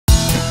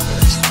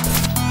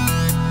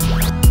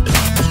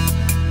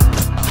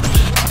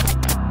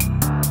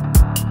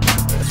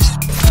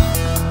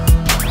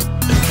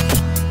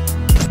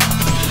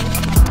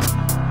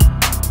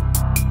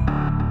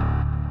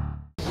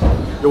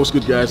what's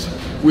good, guys?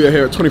 We are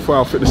here at 24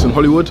 Hour Fitness in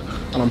Hollywood,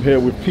 and I'm here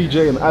with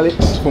PJ and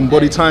Alex from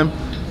Bodytime.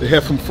 They're here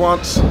from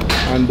France,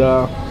 and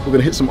we're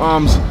gonna hit some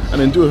arms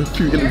and then do a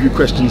few interview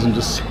questions and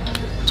just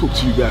talk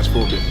to you guys for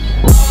a bit.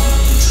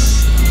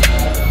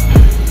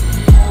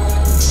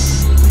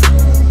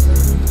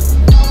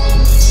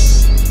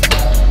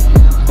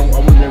 I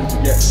wouldn't be able to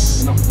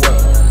get enough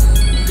work.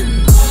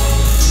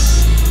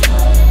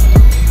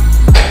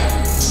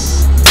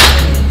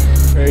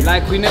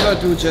 Like we never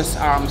do just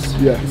arms.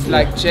 Yeah. It's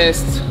like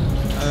chest,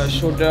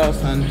 shoulders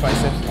and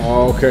triceps.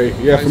 Oh, okay.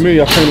 Yeah, for me,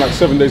 I train like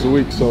 7 days a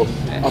week, so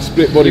I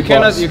split body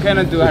parts. You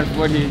cannot do half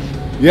body.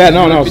 Yeah,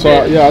 no. So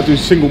I do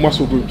single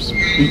muscle groups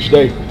each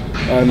day,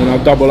 and then I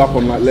double up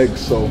on like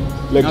legs. So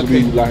legs will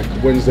be like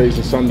Wednesdays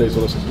and Sundays,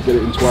 so let's get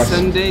it in twice.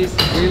 Sundays,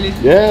 really?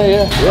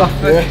 Yeah.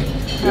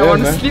 I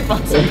want to sleep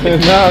on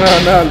Sundays.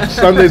 No.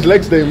 Sunday's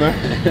legs day, man.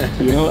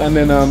 You know, and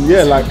then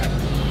yeah, like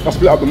I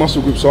split up the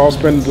muscle group, so I'll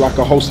spend like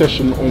a whole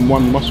session on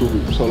one muscle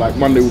group. So like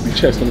Monday will be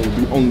chest, and it will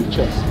be only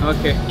chest.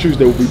 Okay.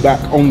 Tuesday will be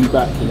back, only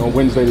back. You know,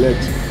 Wednesday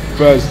legs,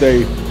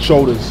 Thursday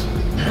shoulders,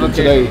 and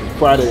today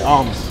Friday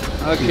arms.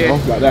 Okay. You know,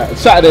 like that.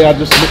 Saturday I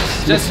just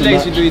mix. Just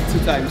legs, you do it 2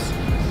 times.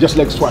 Just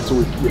legs twice a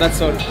week. Yeah.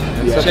 That's all.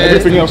 Yeah.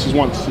 Everything else is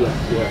once. Yeah.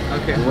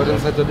 Okay. What on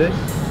Saturday?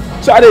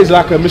 Saturday is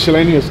like a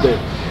miscellaneous day.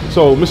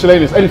 So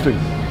miscellaneous, anything.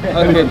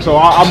 Anything. So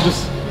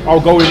I'll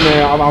go in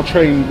there and I'll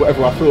train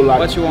whatever I feel like.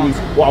 What you want.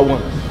 What I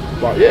want.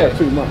 But yeah,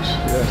 pretty much.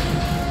 Yeah.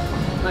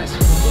 Nice.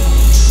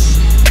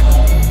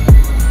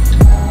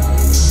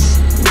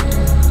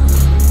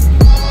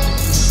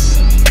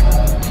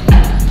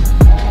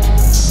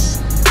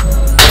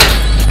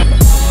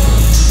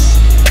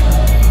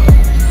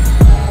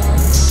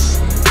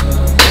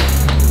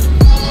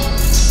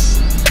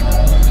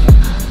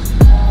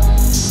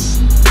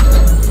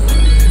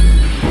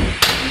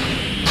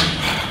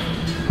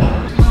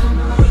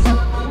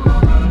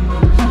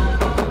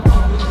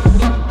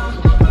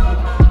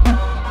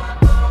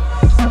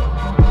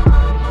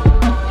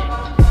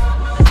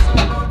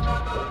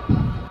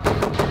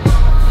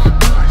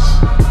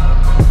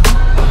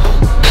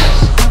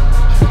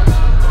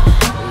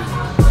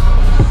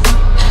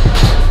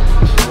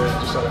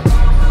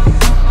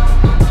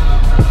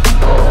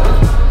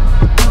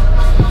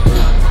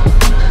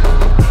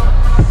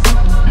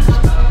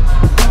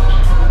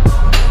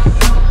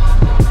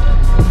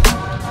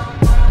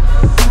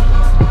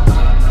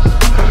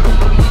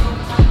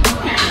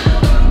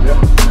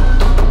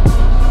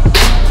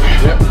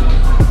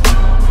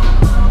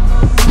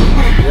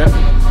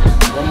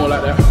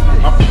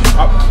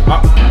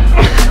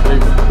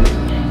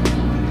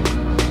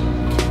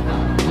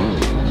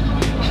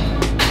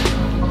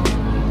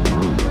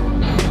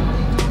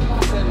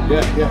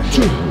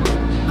 Yeah.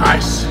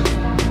 Nice.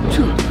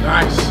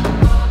 Nice.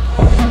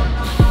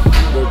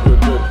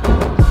 Good.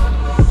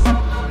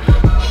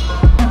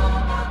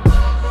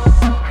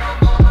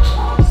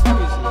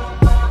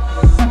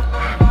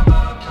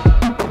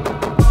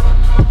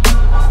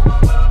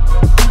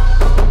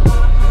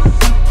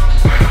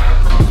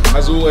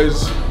 As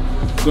always,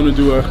 gonna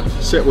do a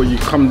set where you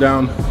come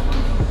down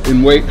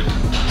in weight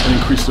and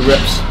increase the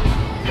reps.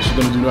 That's what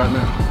we're gonna do right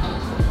now.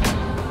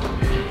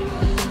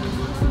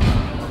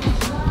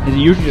 Is it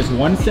usually just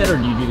one set, or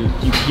do you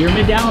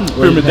pyramid down?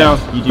 Pyramid down.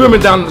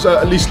 Pyramid down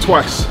at least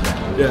twice.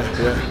 Yeah.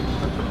 Yeah.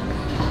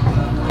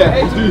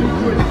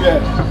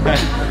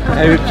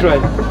 I will try.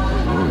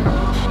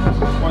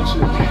 One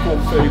shit, 4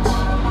 fades.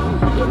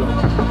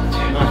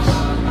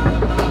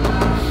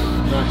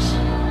 Nice.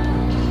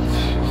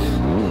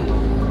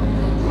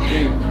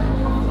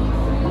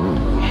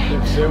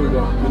 Yes, there we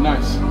go. You're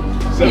nice.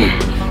 7.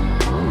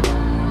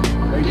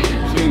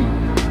 18.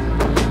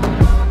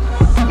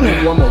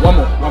 One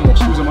more.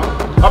 Squeeze them up.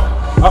 Up.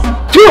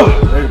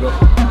 There you go.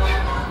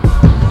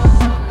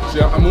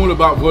 See, I'm all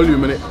about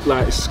volume, and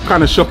it's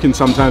kind of shocking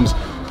sometimes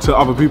to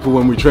other people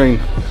when I train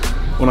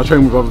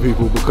with other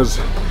people, because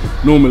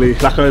normally,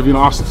 like I even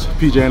asked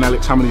PJ and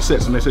Alex how many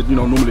sets, and they said, you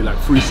know, normally like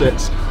 3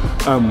 sets,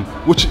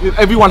 which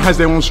everyone has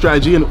their own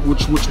strategy, and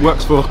which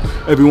works for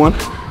everyone.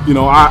 You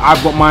know,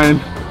 I've got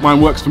mine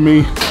works for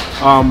me.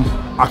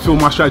 I feel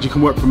my strategy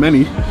can work for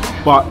many,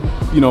 but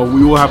you know,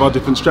 we all have our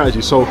different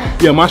strategies. So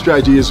yeah, my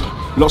strategy is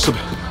lots of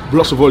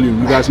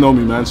volume. You guys know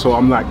me, man. So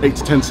I'm like 8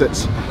 to 10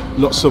 sets,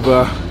 lots of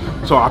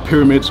so I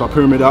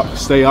pyramid up,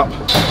 stay up,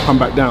 come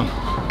back down,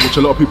 which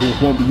a lot of people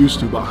won't be used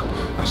to, but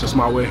that's just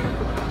my way.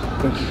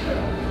 Thank you.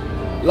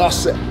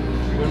 Last set.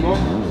 One more.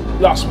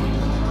 Last one.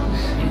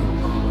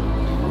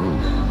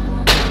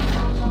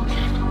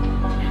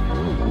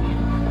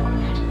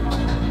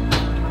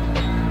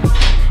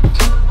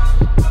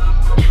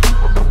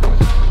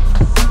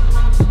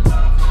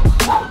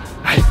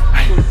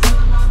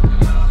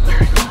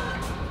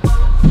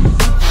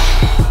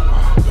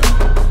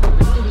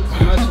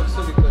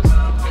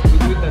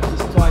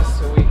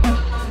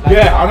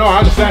 Yeah, I know, I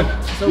understand.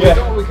 So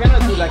we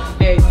cannot do like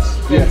 8,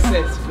 10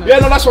 sets. Yeah,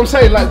 no, that's what I'm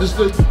saying. Like,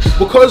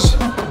 because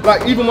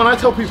like even when I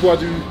tell people I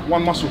do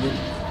one muscle group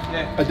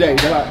a day,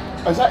 they're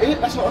like, is that it?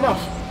 That's not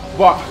enough.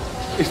 But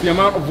it's the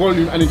amount of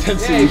volume and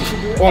intensity you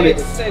should do on 8 it.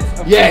 sets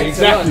of Yeah, sets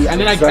a lot. exactly.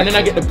 And then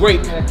I get the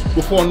break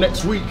before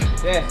next week.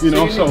 Yeah, You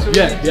know, need so to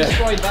yeah, really yeah.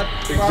 destroy that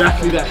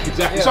Exactly part. that,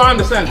 exactly. Yeah. So I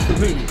understand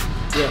completely.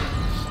 Yeah.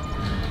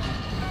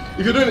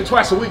 If you're doing it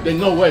twice a week, then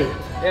no way.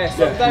 Yeah,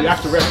 sometimes you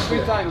have to rest. 3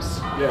 times.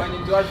 Yeah. When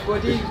you do half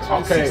body, you do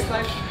Okay. 6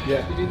 times.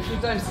 Yeah. You do 3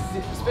 times,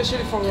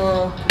 especially for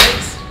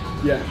legs.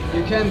 Yeah.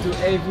 You can do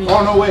heavy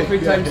Oh, no way. 3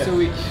 Yeah, times yeah. a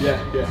week. Yeah,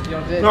 yeah.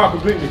 You're dead. No, I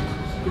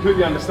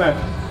completely understand.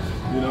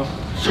 You know,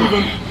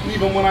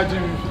 even when I do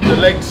the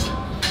legs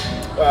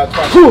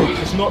twice a week,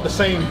 it's not the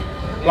same.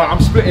 Like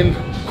I'm splitting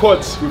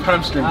quads with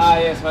hamstrings. Ah,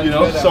 yes, you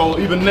know. So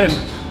even then,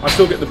 I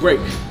still get the break.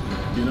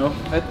 You know.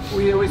 But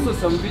we saw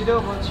some video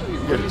about you.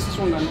 You're really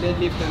strong on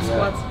deadlift and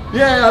squats.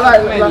 Yeah, I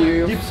like Man,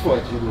 you Deep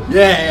squat, you do.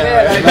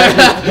 Yeah.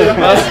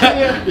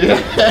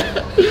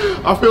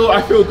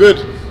 I feel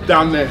good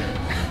down there.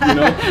 You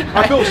know,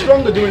 I feel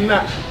stronger doing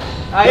that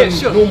yeah, than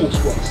sure. normal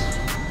squats.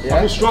 I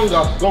feel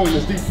stronger going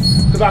as deep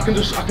because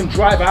I can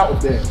drive out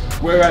of there.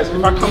 Whereas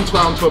if I come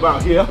down to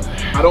about here,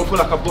 I don't feel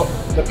like I've got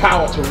the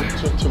power to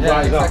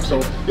rise up.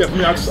 So yeah, for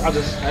me, I just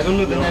I don't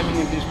know the name in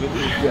English, but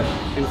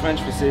in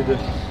French we say the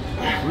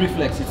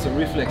reflex. It's a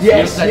reflex.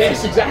 yes,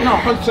 exactly. No,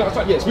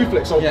 100%. Yeah, it's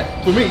reflex. So Yeah.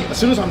 for me, as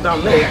soon as I'm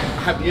down there,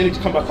 I have the energy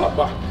to come back up.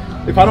 But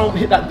if I don't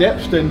hit that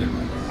depth, then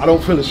I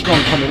don't feel as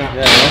strong coming out.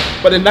 Yeah.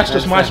 But then that's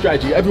just my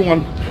strategy.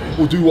 Everyone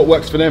will do what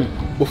works for them.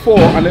 Before,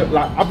 I've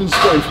been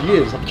squatting for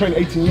years. I've trained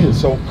 18 years,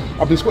 so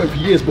I've been squatting for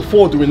years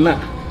before doing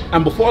that.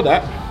 And before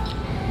that,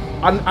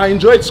 I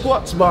enjoyed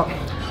squats, but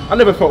I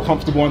never felt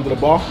comfortable under the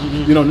bar.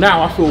 You know,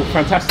 now I feel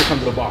fantastic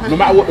under the bar. No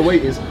matter what the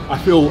weight is, I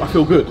feel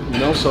good. You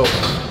know, so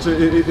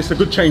it's a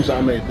good change that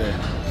I made there.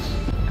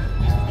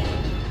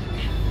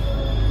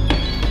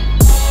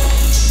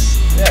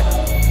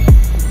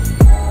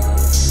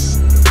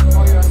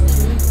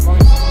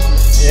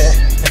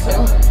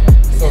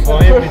 So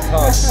for him it's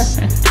hard.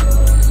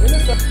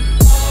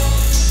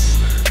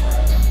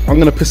 I'm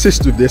going to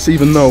persist with this,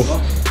 even though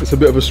it's a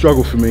bit of a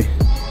struggle for me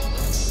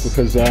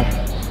because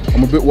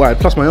I'm a bit wide.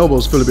 Plus my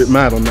elbows feel a bit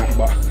mad on that,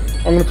 but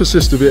I'm going to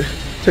persist with it.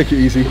 Take it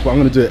easy, but I'm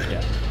going to do it.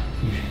 Yeah.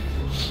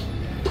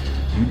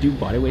 You do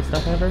bodyweight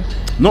stuff ever?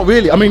 Not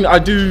really. I mean, I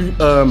do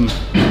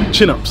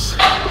chin-ups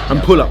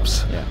and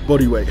pull-ups,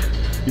 body weight.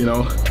 You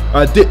know,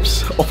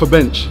 dips off a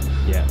bench.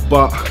 Yeah.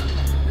 But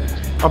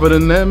other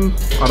than them,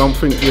 I don't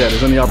think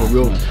there's any other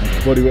real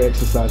body weight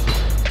exercises.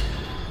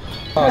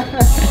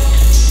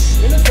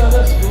 You know,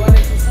 sometimes you do one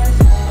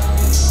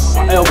exercise.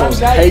 My elbows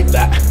hate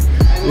that.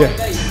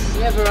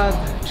 You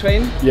ever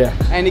train? Yeah.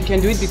 And he can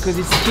do it because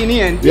he's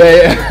skinny and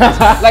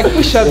Yeah. like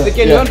push-ups. They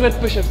can do yeah. 100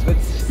 push-ups, but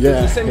it's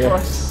Yeah, the same yeah. for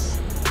us.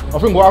 I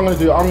think what I'm going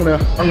to do, I'm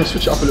gonna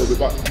switch it up a little bit,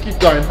 but keep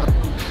going.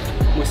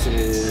 Moi c'est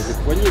les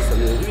poignets, ça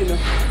me ruine.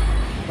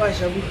 Ouais,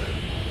 j'avoue.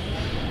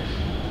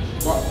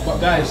 But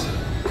guys,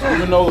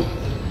 even though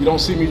you don't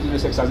see me do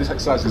this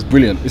exercise is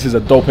brilliant. This is a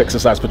dope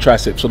exercise for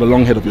triceps, so the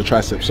long head of your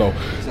triceps. So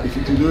if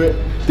you can do it,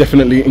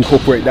 definitely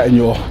incorporate that in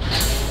your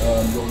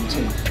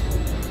routine.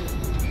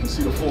 You can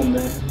see the form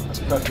there, that's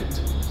perfect.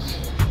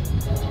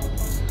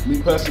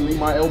 Me personally,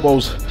 my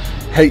elbows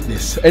hate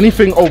this.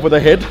 Anything over the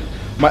head,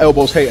 my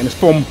elbows hate, and it's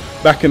from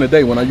back in the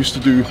day when I used to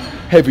do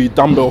heavy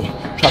dumbbell,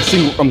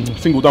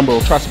 single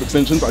dumbbell tricep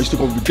extensions. I used to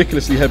go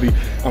ridiculously heavy,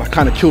 and I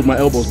kind of killed my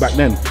elbows back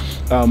then.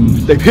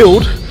 They've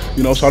healed,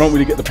 you know, so I don't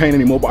really get the pain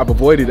anymore, but I've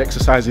avoided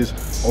exercises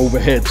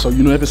overhead. So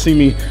you never see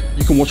me,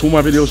 you can watch all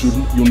my videos,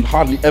 you'll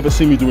hardly ever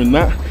see me doing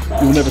that.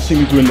 You'll never see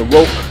me doing the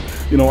rope.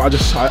 You know, I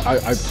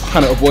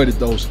kind of avoided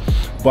those.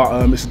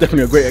 But it's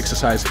definitely a great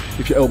exercise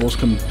if your elbows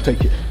can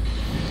take it.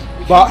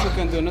 But You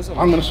can do another I'm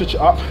one. gonna switch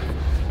it up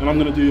and I'm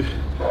gonna do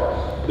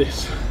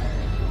this.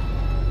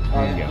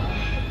 There you go.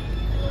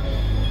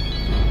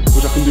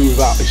 Which I can do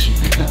without issue.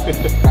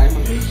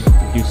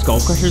 Do skull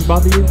crushers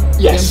bother you?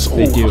 Yes,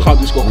 They do. I can't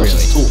do squat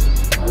crushes at all.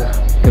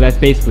 Because that's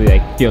basically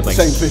like, feels like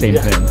Same the thing, same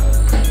yeah. thing.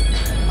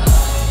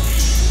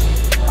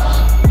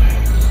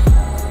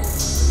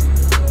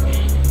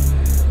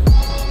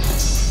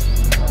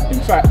 In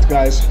fact,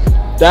 guys,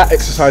 that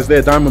exercise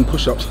there, diamond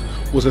push-ups,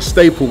 was a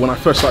staple when I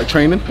first started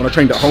training, when I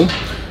trained at home.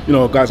 You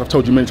know, guys, I've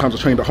told you many times I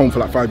trained at home for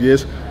like 5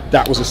 years.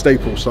 That was a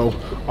staple. So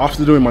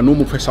after doing my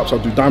normal press-ups, I'll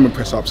do diamond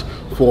press-ups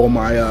for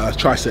my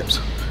triceps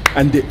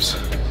and dips.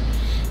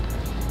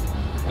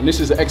 And this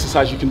is an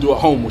exercise you can do at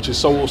home, which is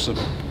so awesome.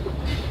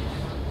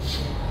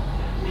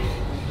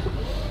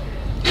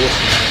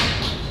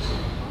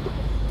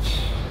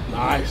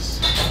 Nice.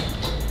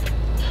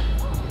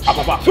 Up,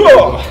 up, up.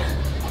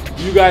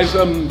 You guys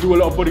do a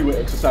lot of bodyweight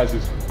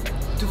exercises.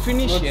 To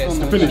finish, yes.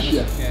 To finish,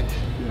 yeah. Yeah.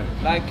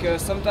 Yeah. Like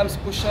sometimes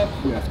push up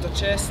Yeah. after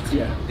chest,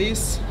 Yeah.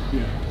 this,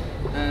 Yeah.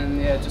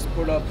 and yeah, just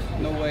pull up,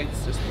 no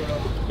weights, just pull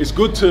up. It's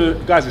good to,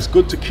 guys, it's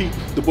good to keep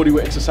the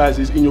bodyweight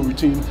exercises in your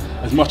routine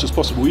as much as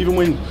possible. Even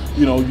when,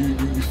 you know,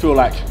 you feel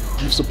like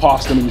you've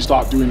surpassed them and you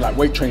start doing like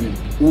weight training,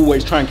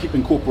 always try and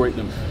incorporate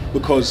them,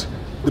 because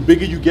the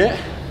bigger you get,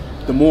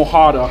 the more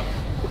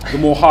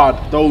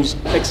hard those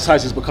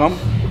exercises become.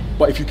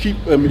 But if you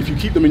keep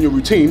them in your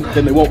routine,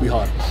 then they won't be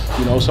hard.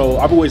 You know, so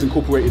I've always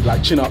incorporated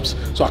like chin-ups,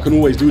 so I can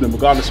always do them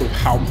regardless of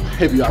how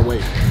heavy I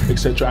weigh,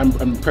 etc.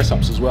 And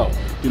press-ups as well.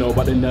 You know,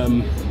 but then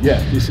yeah,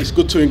 it's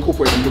good to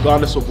incorporate them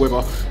regardless of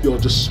whether you're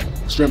just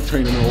strength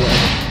training or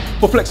whatever.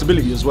 For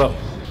flexibility as well.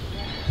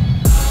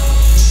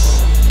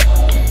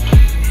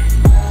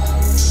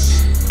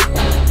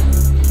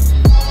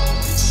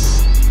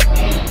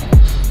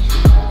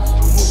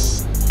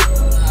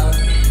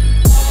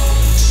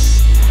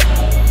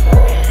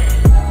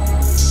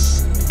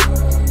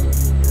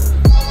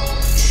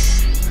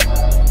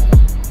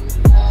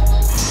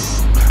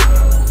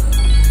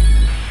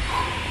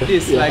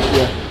 This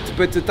to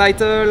put the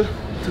title,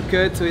 to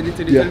cut, to edit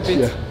a little bit.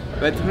 Yeah.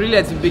 But really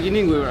at the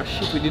beginning we were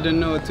shit, we didn't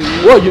know what to do.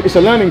 Well, it's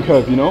a learning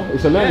curve, you know,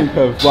 it's a learning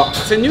curve, but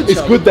it's a new it's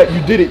job. good that you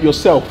did it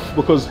yourself,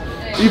 because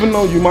even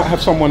though you might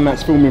have someone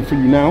that's filming for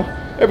you now,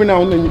 every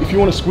now and then if you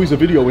want to squeeze a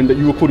video in that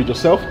you recorded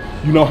yourself,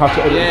 you know how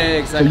to edit. Yeah,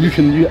 exactly. So you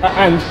can,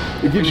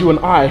 and it gives you an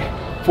eye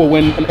for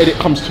when an edit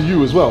comes to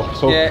you as well.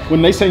 So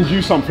when they send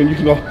you something, you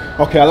can go,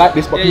 okay, I like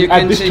this, but can you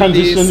add this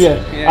transition,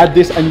 add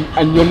this,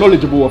 and you're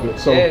knowledgeable of it.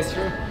 So yeah, it's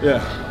true.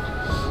 Yeah.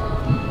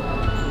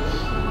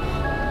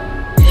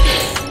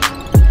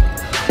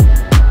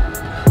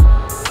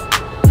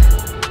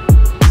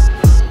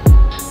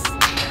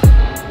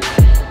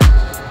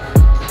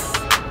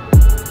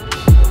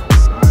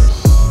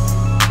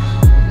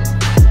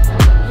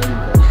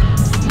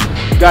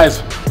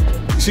 Guys,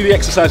 you see the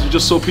exercise you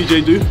just saw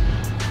PJ do?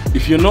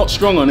 If you're not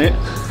strong on it,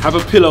 have a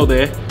pillow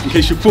there in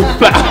case you fall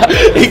flat.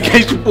 In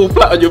case you fall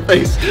flat on your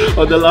face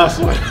on the last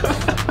one.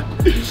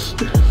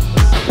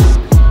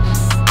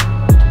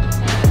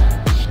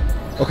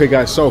 Okay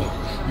guys, so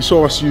you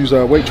saw us use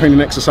weight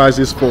training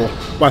exercises for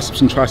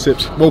biceps and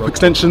triceps, rope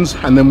extensions,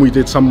 and then we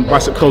did some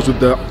bicep curls with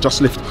the Just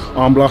Lift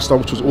arm blaster,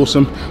 which was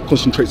awesome.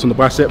 Concentrates on the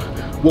bicep.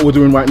 What we're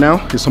doing right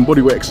now is some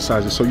bodyweight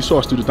exercises. So you saw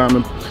us do the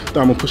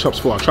diamond push-ups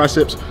for our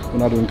triceps. We're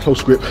now doing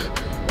close grip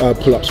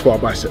pull-ups for our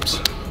biceps.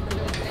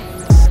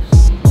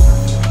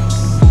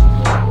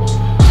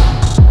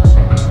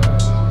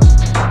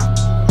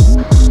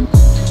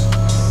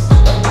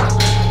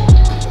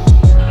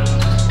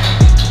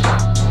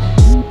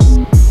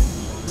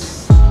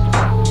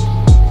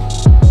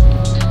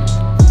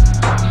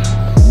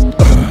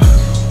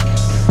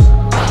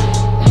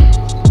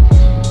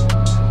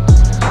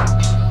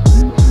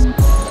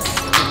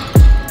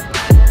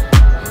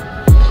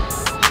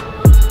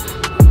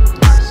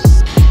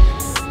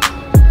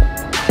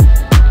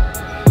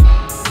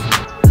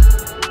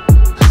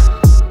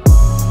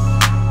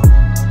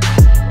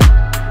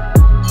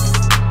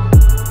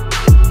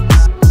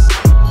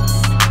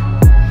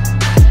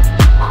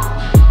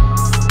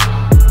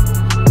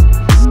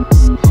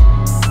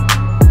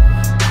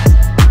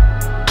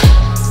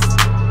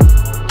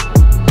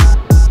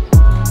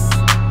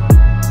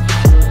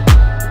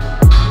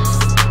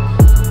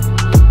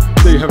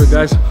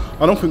 Guys,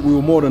 I don't think we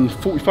were more than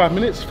 45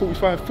 minutes,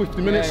 45,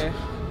 50 minutes. Yeah.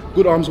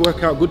 Good arms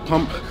workout, good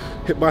pump,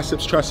 hip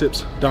biceps,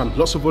 triceps, done.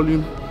 Lots of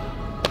volume,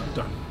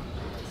 done.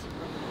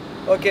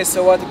 Okay,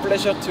 so what a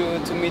pleasure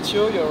to meet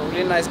you. You're a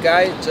really nice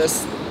guy.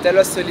 Just tell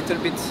us a little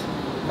bit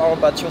more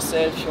about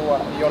yourself,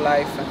 your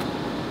life.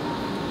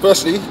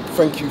 Firstly,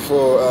 thank you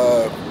for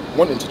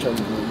wanting to train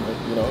with me.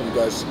 You know, you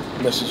guys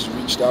messaged,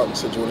 reached out and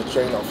said you want to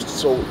train. I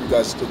saw what you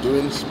guys are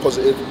doing. It's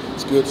positive,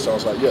 it's good. So I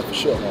was like, yeah, for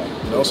sure.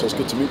 You know, so it's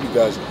good to meet you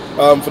guys.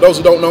 For those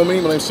who don't know me,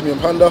 my name's Simeon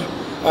Panda,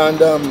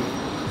 and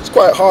it's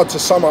quite hard to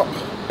sum up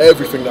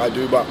everything that I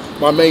do, but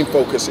my main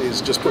focus is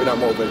just putting out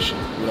motivation.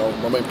 You know,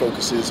 my main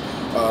focus is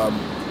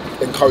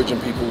encouraging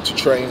people to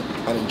train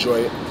and enjoy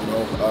it. You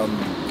know,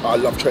 I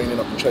love training.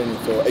 I've been training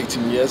for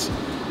 18 years,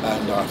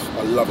 and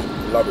I love it.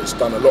 I love it. It's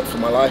done a lot for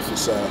my life.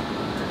 It's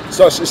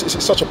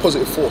such a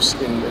positive force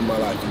in my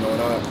life, you know,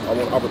 and I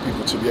want other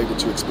people to be able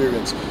to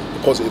experience the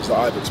positives that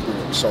I've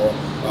experienced. So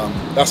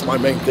that's my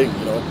main thing,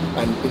 you know,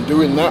 and in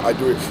doing that, I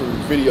do it through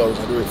videos,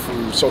 I do it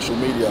through social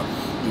media,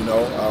 you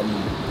know,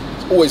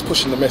 always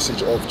pushing the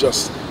message of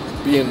just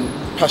being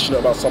passionate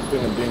about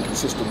something and being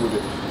consistent with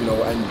it, you know,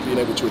 and being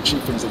able to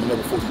achieve things that you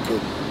never thought you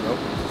could, you know.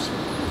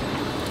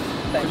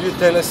 Could you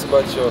tell us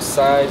about your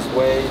size,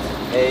 weight,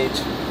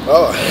 age?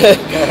 Oh,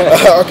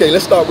 okay,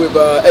 let's start with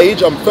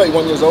age. I'm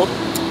 31 years old.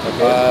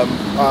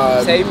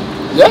 Okay. Same.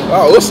 Yeah.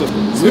 Oh, awesome.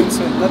 Soon.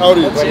 How old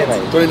are you?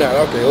 29. 29.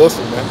 Okay,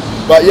 awesome,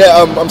 man. But yeah,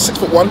 I'm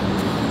 6'1".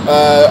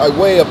 I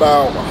weigh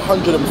about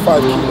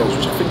 105 kilos,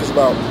 which I think is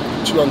about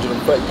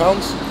 230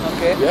 pounds.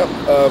 Okay.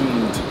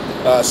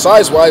 Yeah.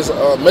 Size-wise,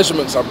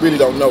 measurements I really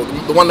don't know.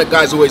 The one that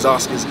guys always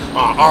ask is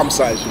arm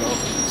size, you know.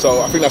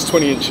 So I think that's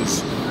 20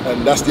 inches,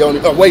 and that's the only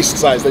waist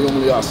size they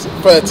normally ask.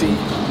 30,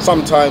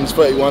 sometimes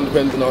 31,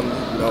 depending on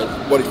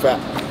body fat.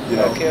 You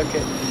know. Okay.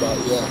 But,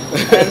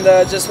 yeah.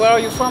 And just where are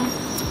you from?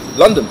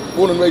 London.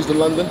 Born and raised in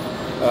London.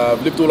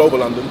 Lived all over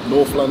London,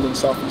 North London,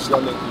 South East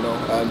London, you know.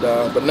 And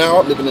but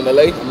now living in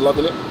LA, I'm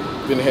loving it.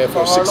 Been here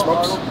for 6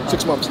 months.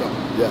 6 months now.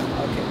 Yeah.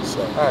 Okay. So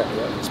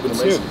yeah, it's been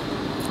amazing.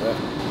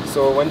 Yeah.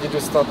 So when did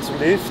you start to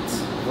lift?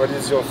 What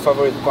is your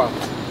favorite part?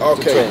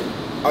 Okay. To train?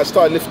 I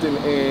started lifting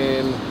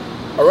in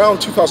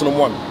Around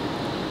 2001.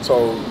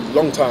 So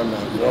long time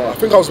now, you know. I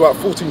think I was about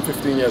 14,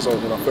 15 years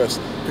old when I first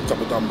picked up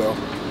a dumbbell.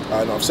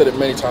 And I've said it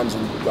many times,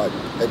 and like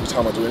every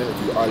time I do an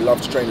interview, I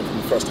loved training from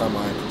the first time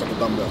I picked up a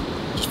dumbbell.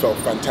 It just felt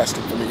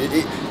fantastic for me.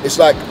 It's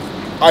like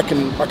I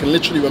can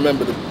literally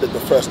remember the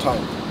first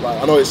time.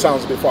 Like, I know it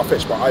sounds a bit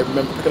far-fetched, but I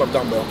remember picking up a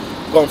dumbbell,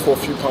 going for a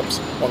few pumps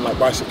on like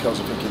bicep curls,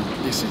 and thinking,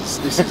 this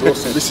is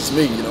awesome. This is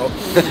me, you know.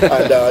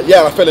 And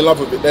yeah, I fell in love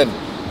with it then,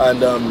 and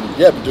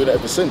yeah, I've been doing it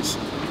ever since.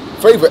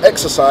 Favorite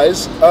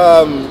exercise?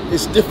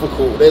 It's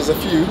difficult. There's a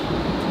few.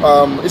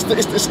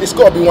 It's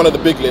got to be one of the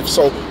big lifts.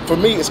 So for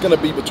me, it's going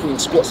to be between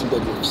squats and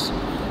deadlifts.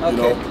 You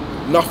know,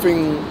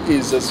 nothing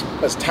is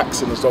as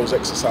taxing as those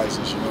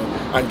exercises. You know,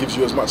 and gives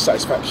you as much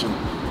satisfaction.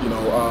 You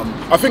know,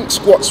 I think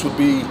squats would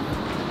be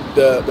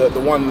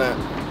the one that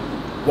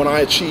when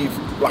I achieve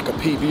like a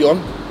PB on,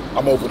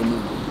 I'm over the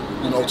moon.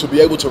 You know, to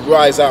be able to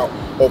rise out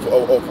of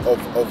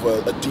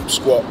a deep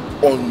squat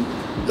on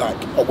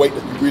like a weight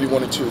that you really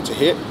wanted to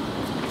hit.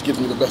 Gives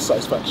me the best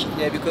satisfaction.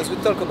 Yeah, because we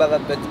talk about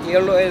that, but he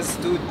always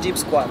do deep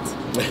squats.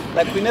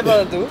 Like we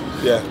never do.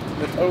 Yeah.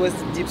 But always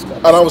deep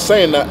squats. And I was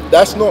saying that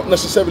that's not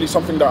necessarily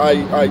something that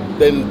I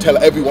then tell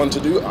everyone to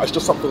do. It's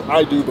just something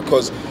I do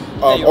because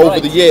over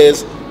the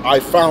years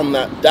I found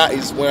that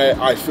is where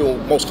I feel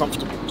most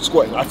comfortable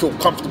squatting. I feel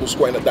comfortable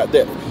squatting at that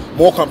depth,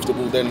 more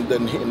comfortable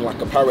than hitting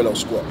like a parallel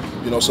squat.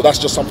 You know, so that's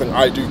just something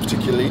I do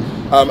particularly,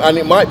 and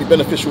it might be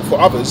beneficial for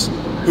others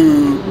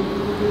who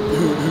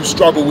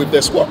struggle with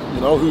their squat,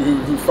 you know,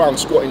 who found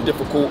squatting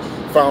difficult,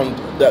 found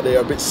that they're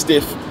a bit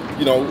stiff,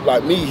 you know,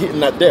 like me hitting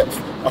that depth.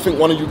 I think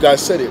one of you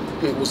guys said it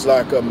was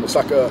like it's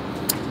like a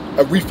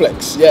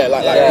reflex,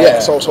 yeah.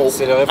 So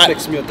c'est le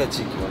réflexe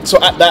myotatique.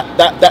 So at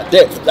that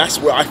depth, that's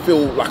where I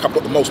feel like I've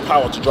got the most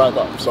power to drive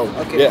up. So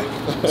yeah.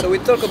 So we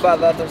talk about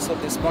that also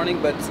this morning,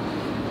 but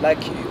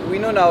like we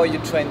know now you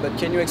train, but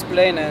can you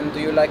explain, and do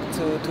you like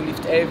to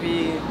lift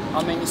heavy?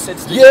 How many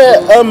sets do you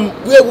do?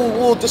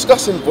 We'll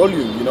discuss in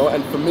volume, you know,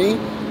 and for me,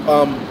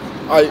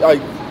 I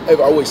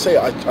always say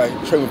I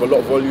train with a lot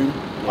of volume.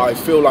 I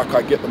feel like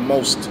I get the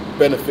most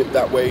benefit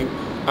that way,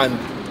 and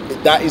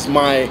that is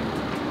my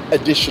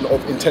addition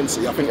of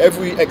intensity. I think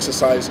every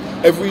exercise,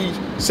 every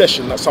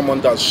session that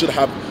someone does should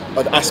have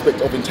an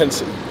aspect of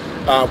intensity.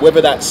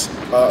 Whether that's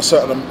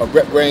a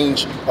rep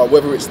range, or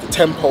whether it's the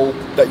tempo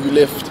that you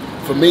lift.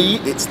 For me,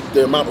 it's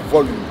the amount of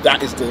volume.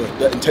 That is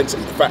the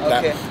intensity. The fact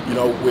that, you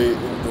know,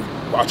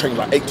 I train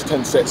like 8 to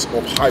 10 sets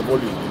of high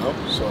volume, you know.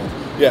 So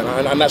yeah,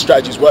 and that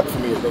strategy's worked for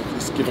me.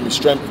 It's given me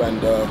strength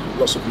and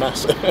lots of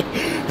mass.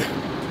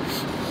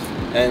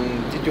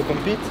 And did you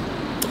compete?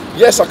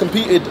 Yes, I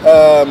competed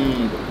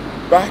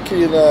back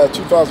in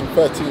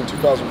 2013,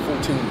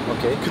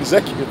 2014,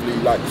 consecutively,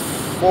 like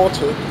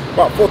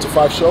about 4 to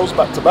 5 shows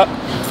back to back.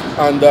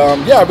 And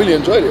yeah, I really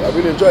enjoyed it.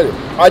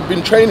 I'd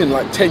been training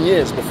like 10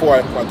 years before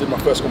I did my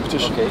first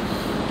competition.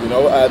 You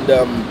know, and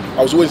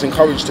I was always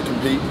encouraged to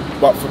compete.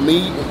 But for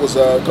me, it was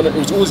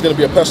always going to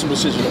be a personal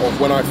decision of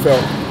when I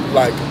felt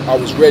like I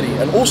was ready,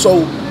 and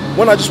also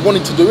when I just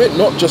wanted to do it,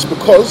 not just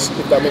because,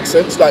 if that makes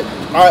sense. Like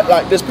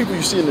there's people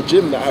you see in the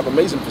gym that have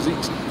amazing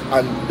physiques,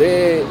 and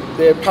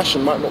their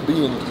passion might not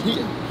be in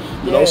competing.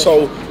 You know,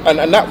 so and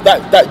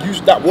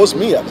that was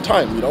me at the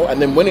time. You know,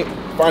 and then when it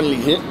finally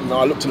hit, you know,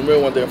 I looked in the mirror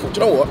one day and thought,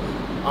 you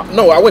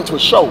know what? I went to a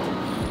show,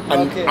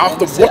 and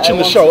after watching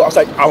the show, I was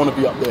like, I want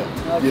to be up there,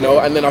 you know.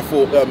 And then I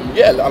thought,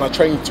 yeah, and I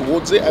trained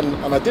towards it,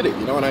 and I did it,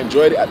 you know, and I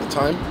enjoyed it at the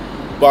time.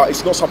 But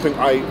it's not something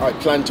I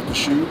planned to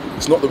pursue.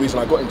 It's not the reason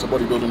I got into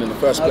bodybuilding in the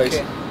first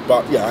place.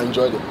 But yeah, I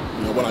enjoyed it,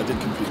 you know, when I did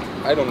compete.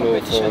 I don't know.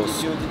 Did you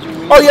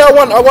win? Oh yeah,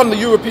 I won the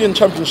European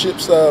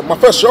Championships. My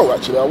first show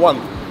actually, I won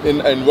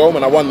in Rome,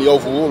 and I won the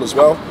overall as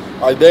well.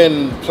 I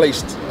then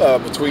placed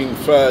between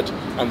 3rd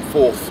and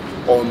 4th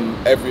on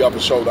every other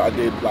show that I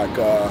did. Like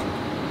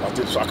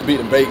so I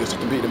competed in Vegas, I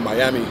competed in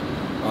Miami.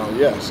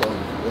 Yeah.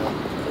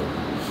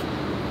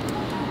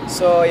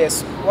 So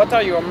yes, what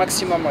are your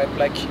maximum rep?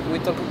 Like we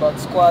talk about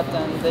squat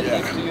and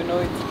deadlift. Do you know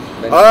it?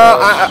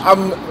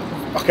 I'm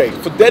okay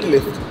for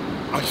deadlift.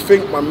 I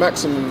think my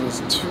maximum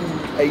is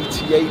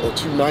 288 or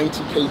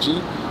 290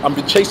 kg. I've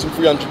been chasing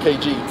 300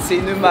 kg. C'est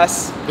une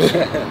masse.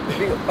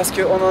 Parce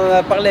qu'on en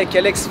a parlé avec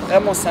Alex.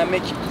 Vraiment, c'est un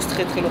mec qui pousse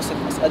très très lourd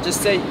cette masse. I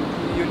just say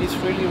you lift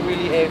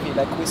really heavy.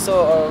 Like we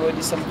saw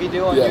already some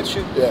video on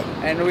YouTube.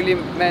 And really,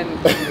 man,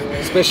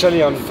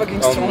 especially on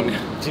fucking strong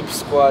deep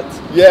squat.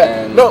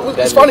 Yeah. No,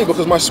 it's funny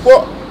because my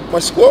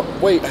squat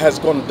weight has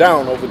gone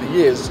down over the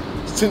years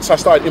since I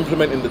started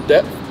implementing the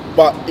depth,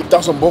 but it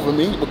doesn't bother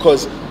me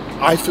because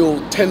I feel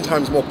 10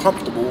 times more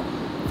comfortable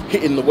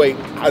hitting the weight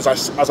as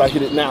I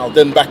hit it now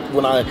than back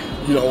when I,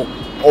 you know,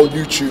 on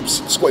YouTube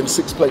squatting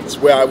 6 plates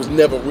where I was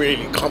never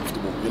really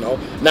comfortable, you know.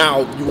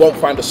 Now you won't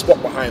find a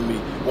spot behind me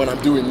when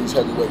I'm doing these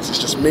heavy weights. It's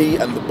just me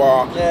and the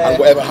bar, and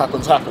whatever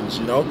happens,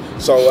 you know.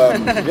 So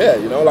yeah,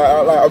 you know,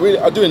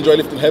 I do enjoy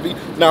lifting heavy.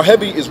 Now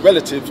heavy is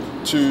relative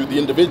to the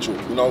individual,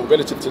 you know,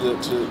 relative to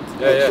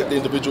the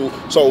individual.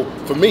 So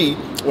for me,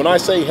 when I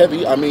say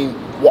heavy, I mean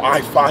what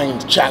I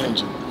find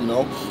challenging. You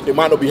know, it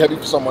might not be heavy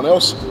for someone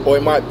else, or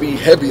it might be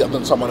heavier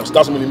than someone else.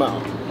 Doesn't really matter.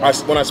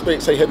 when I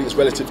say heavy, it's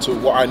relative to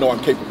what I know I'm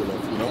capable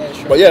of, you know. Yeah,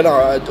 sure. But yeah, no,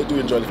 I do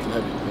enjoy lifting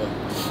heavy.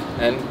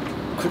 Yeah.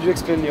 And could you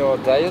explain your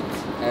diet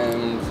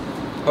and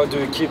how do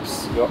you keep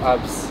your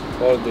abs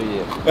all the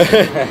year?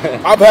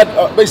 I've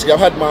had basically I've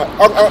had my.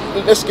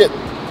 Let's get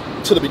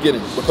to the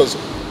beginning, because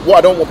what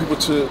I don't want people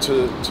to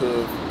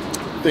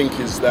think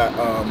is that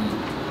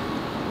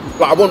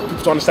like I want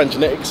people to understand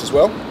genetics as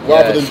well,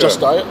 rather than just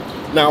diet.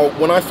 Now,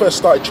 when I first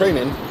started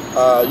training,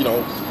 you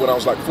know, when I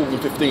was like 14,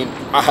 15,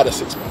 I had a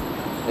six-pack.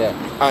 Yeah.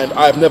 And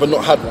I've never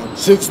not had one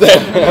since then.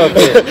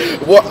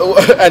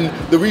 And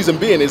the reason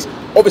being is,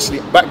 obviously,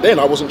 back then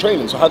I wasn't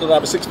training. So how did I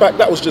have a six-pack?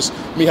 That was just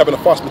me having a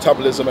fast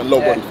metabolism and low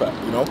body fat,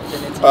 you know.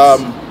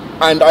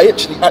 And I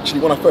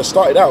actually, when I first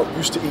started out,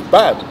 used to eat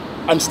bad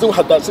and still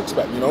had that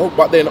six-pack, you know.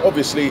 But then,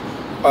 obviously,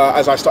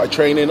 as I started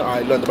training,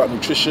 I learned about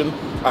nutrition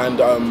and,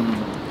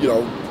 you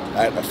know,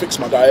 I fixed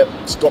my diet,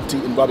 stopped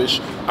eating rubbish,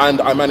 and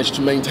I managed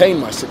to maintain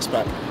my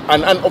six-pack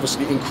and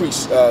obviously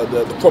increase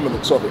the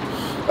prominence of it.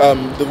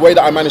 The way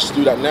that I managed to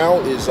do that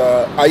now is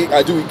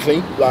I do eat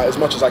clean, like as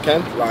much as I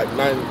can. Like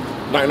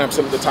 99%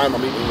 of the time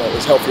I'm eating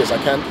as healthy as I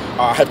can.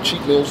 I have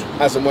cheat meals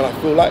as and when I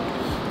feel like.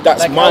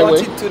 That's like my way. I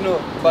wanted to know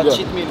about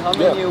cheat meal. How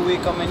many a week?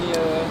 How many a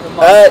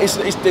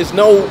month?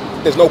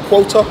 There's no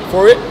quota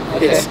for it.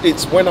 Okay.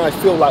 It's when I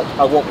feel like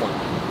I want one.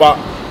 But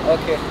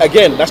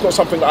again, that's not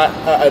something that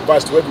I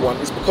advise to everyone.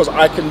 It's because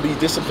I can be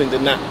disciplined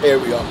in that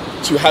area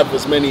to have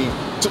as many,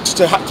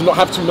 to not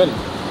have too many.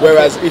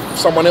 Whereas if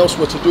someone else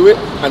were to do it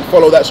and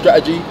follow that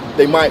strategy,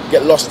 they might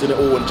get lost in it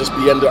all and just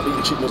end up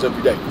eating cheat meals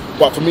every day.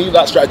 But for me,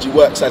 that strategy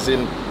works as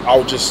in,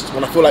 I'll just,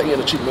 when I feel like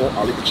eating a cheat meal,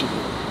 I'll eat a cheat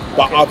meal.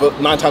 But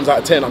 9 times out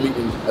of 10, I'm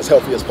eating as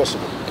healthy as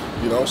possible.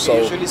 You know, so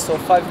usually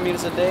 5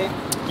 meals a day.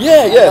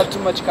 Yeah. Not too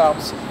much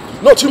carbs.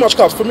 Not too much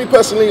carbs. For me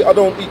personally, I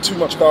don't eat too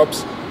much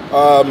carbs.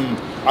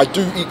 I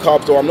do eat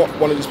carbs, though. I'm not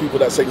one of these people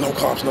that say no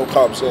carbs, or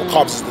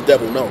carbs is the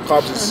devil. No,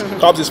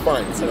 carbs is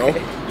fine. You know,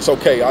 it's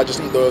okay. I just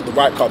eat the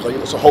right carbs. I eat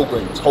lots of whole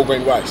grains, whole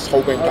grain rice,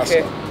 whole grain pasta.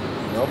 You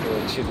know.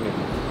 Cheat meal.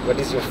 What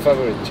is your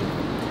favorite cheat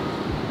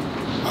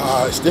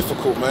meal? It's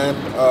difficult, man.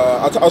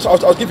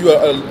 I'll give you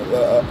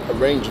a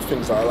range of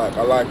things that I like.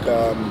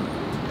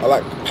 I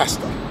like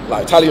pasta.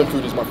 Like Italian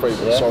food is my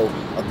favorite. So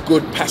a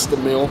good pasta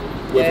meal,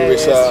 whether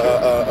it's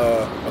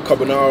a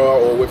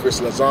carbonara or whether it's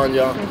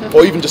lasagna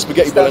or even just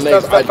spaghetti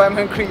bolognese. I'm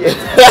hungry yet.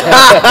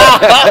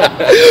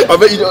 I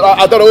bet you.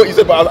 I don't know what you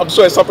said, but I'm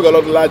sure it's something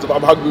along the lines of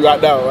I'm hungry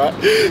right now, right?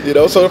 You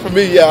know. So for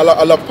me, yeah,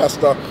 I love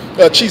pasta.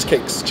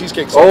 Cheesecakes. Yes,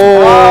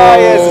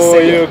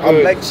 you're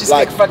good. Like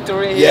Cheesecake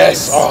Factory.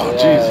 Yes. Oh,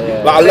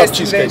 jeez. Like I love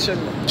cheesecake.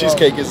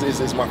 Cheesecake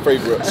is my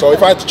favorite. So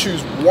if I had to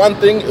choose one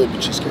thing, it would be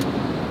cheesecake.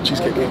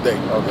 Cheesecake all day.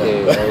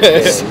 Okay.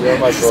 You're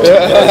my bro.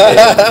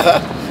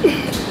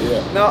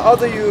 Now, how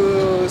do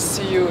you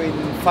see you in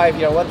 5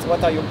 years?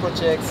 What are your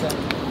projects?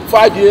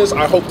 5 years,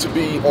 I hope to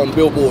be on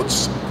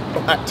billboards,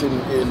 acting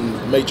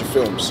in major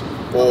films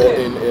or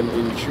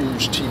in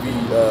huge TV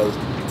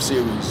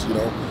series. You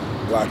know,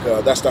 like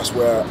that's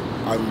where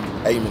I'm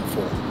aiming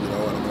for. You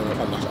know,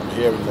 and I'm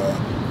hearing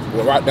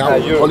well right now.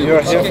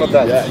 You're here for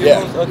that.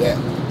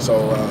 Yeah. So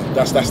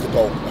that's the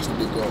goal. That's the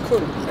big goal.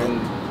 Cool. And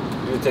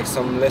you take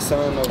some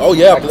lessons?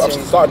 I've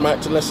started my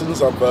acting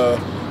lessons. I've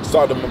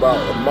started them about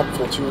a month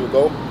or two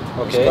ago.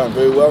 It's going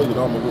very well. You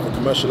know, I'm with a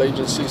commercial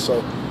agency,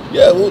 so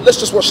yeah. Well, let's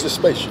just watch this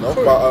space, you know.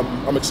 Cool. But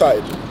I'm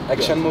excited.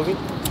 Action movie?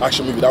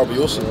 Action movie, that would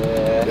be awesome.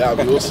 Yeah, that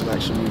would be awesome.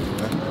 Action movie,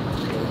 man.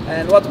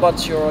 And what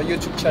about your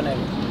YouTube channel?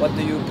 What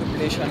do you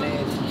publish on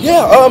it?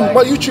 Yeah,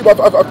 my YouTube,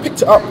 I've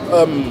picked it up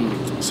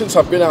since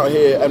I've been out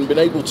here and been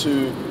able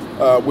to,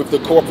 with the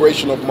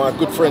cooperation of my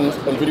good friend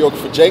and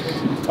videographer Jake,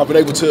 I've been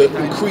able to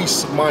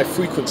increase my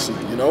frequency,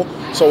 you know.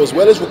 So as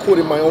well as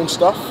recording my own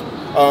stuff,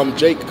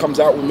 Jake comes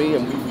out with me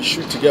and we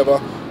shoot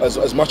together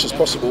as much as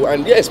possible.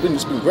 And yeah, it's been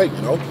great,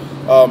 you know.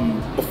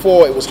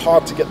 Before it was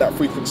hard to get that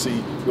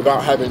frequency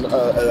without having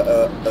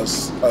a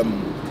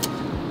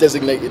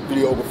designated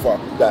videographer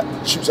that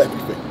shoots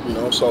everything, you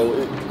know.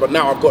 So, but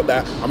now I've got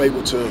that, I'm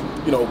able to,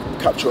 you know,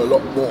 capture a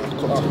lot more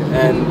content.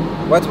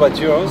 And what about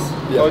yours?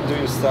 How do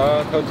you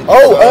start? How did you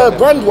start?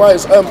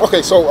 Brand-wise,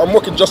 okay, so I'm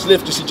working Just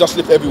Lift. You see Just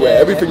Lift everywhere.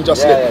 Everything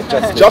Just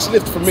Lift. Just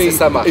Lift for me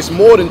is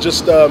more than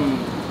just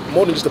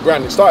a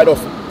brand. It started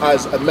off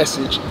as a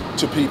message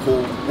to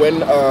people.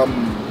 When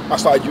I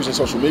started using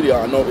social media,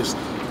 I noticed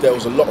there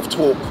was a lot of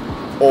talk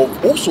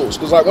of all sorts.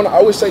 Because like, when I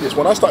always say this,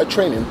 when I started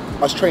training,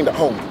 I was trained at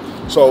home.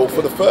 So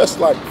for the first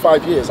like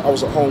 5 years, I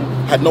was at home,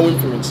 had no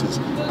influences,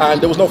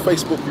 and there was no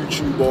Facebook,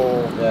 YouTube,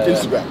 or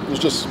Instagram. It was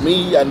just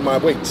me and my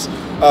weights,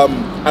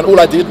 and all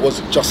I did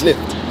was just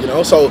lift, you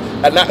know. So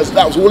and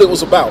that was all it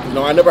was about, you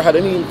know. I never had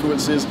any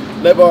influences,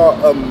 never.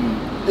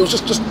 It was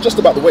just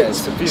about the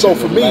weights. So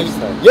for me,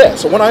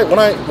 So when I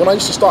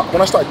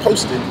started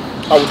posting,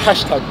 I would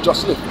hashtag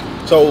just lift.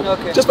 So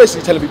just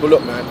basically telling people,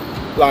 look, man,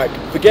 like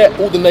forget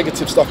all the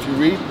negative stuff you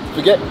read,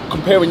 forget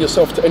comparing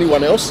yourself to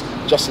anyone else,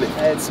 just lift.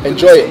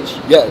 Enjoy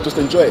it. Yeah, just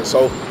enjoy it.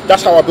 So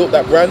that's how I built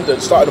that brand.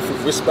 And started off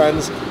with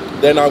wristbands.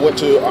 Then I wanted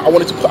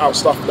to put out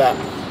stuff that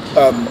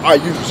I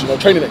use, you know,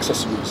 training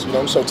accessories, you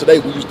know. So today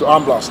we use the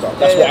arm blaster.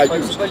 That's what I for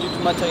use. example, you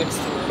do materials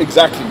too.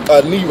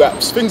 Exactly. Knee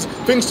wraps,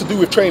 things to do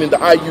with training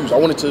that I use. I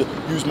wanted to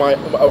use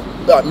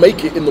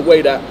make it in the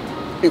way that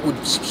it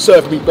would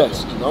serve me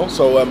best, you know.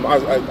 So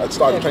I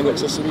started training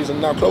accessories and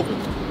now clothing.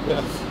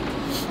 Yeah.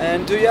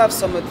 And do you have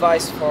some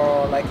advice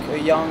for like a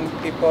young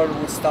people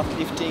who start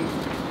lifting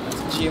at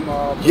the gym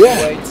or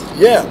weight?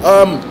 Yeah.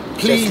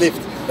 Please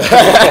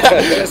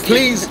Just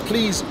lift.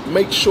 please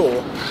make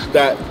sure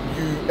that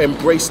you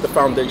embrace the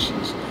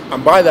foundations.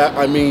 And by that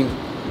I mean,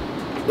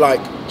 like,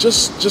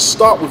 just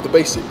start with the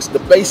basics. The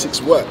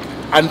basics work,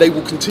 and they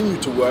will continue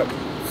to work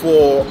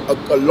for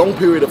a long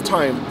period of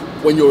time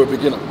when you're a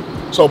beginner.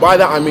 So by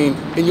that I mean,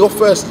 in your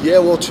first year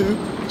or two,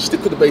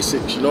 stick with the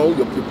basics, you know,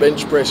 your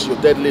bench press, your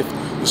deadlift,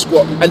 your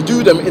squat, and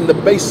do them in the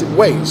basic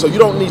way. So you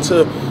don't need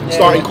to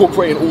start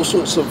incorporating all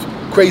sorts of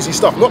crazy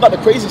stuff. Not that the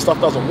crazy stuff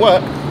doesn't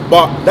work,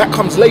 but that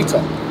comes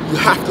later. You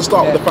have to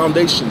start with the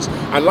foundations.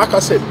 And like I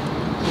said,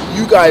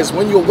 you guys,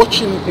 when you're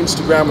watching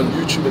Instagram and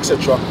YouTube,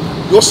 etc.,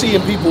 you're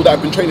seeing people that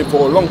have been training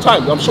for a long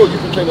time. I'm sure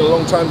you've been training a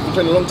long time,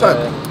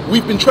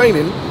 We've been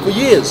training for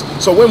years.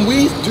 So when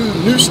we do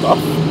new stuff,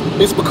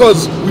 it's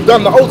because we've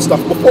done the old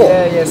stuff before.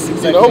 Yes,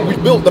 exactly. You know,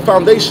 we've built the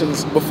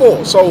foundations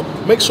before. So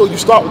make sure you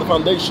start with the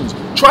foundations.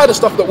 Try the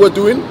stuff that we're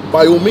doing,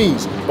 by all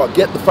means, but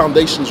get the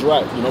foundations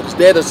right, you know, because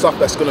they're the stuff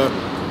that's going to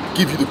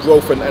give you the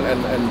growth and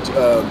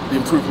the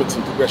improvements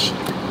and progression.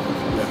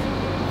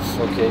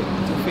 Yeah. Okay.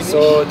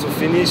 So to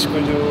finish,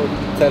 could you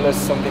tell us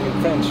something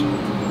in French?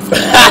 So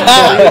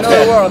you know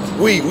the word.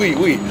 Oui.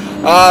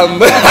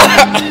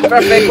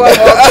 Perfect one.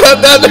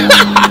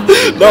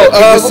 No,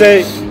 Can you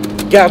say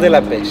garder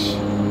la pêche?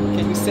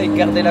 Can you say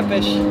garder la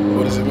pêche?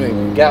 what does it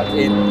mean? Garde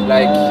it,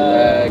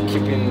 like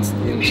keep in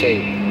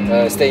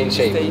shape, stay in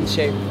shape. Stay in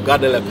shape.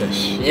 Garde la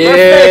pêche. Yeah.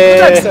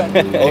 Perfect.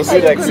 Good accent.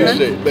 Awesome. Good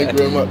accent. Thank you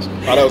very much.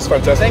 Oh, that was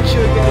fantastic. Thank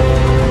you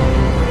again.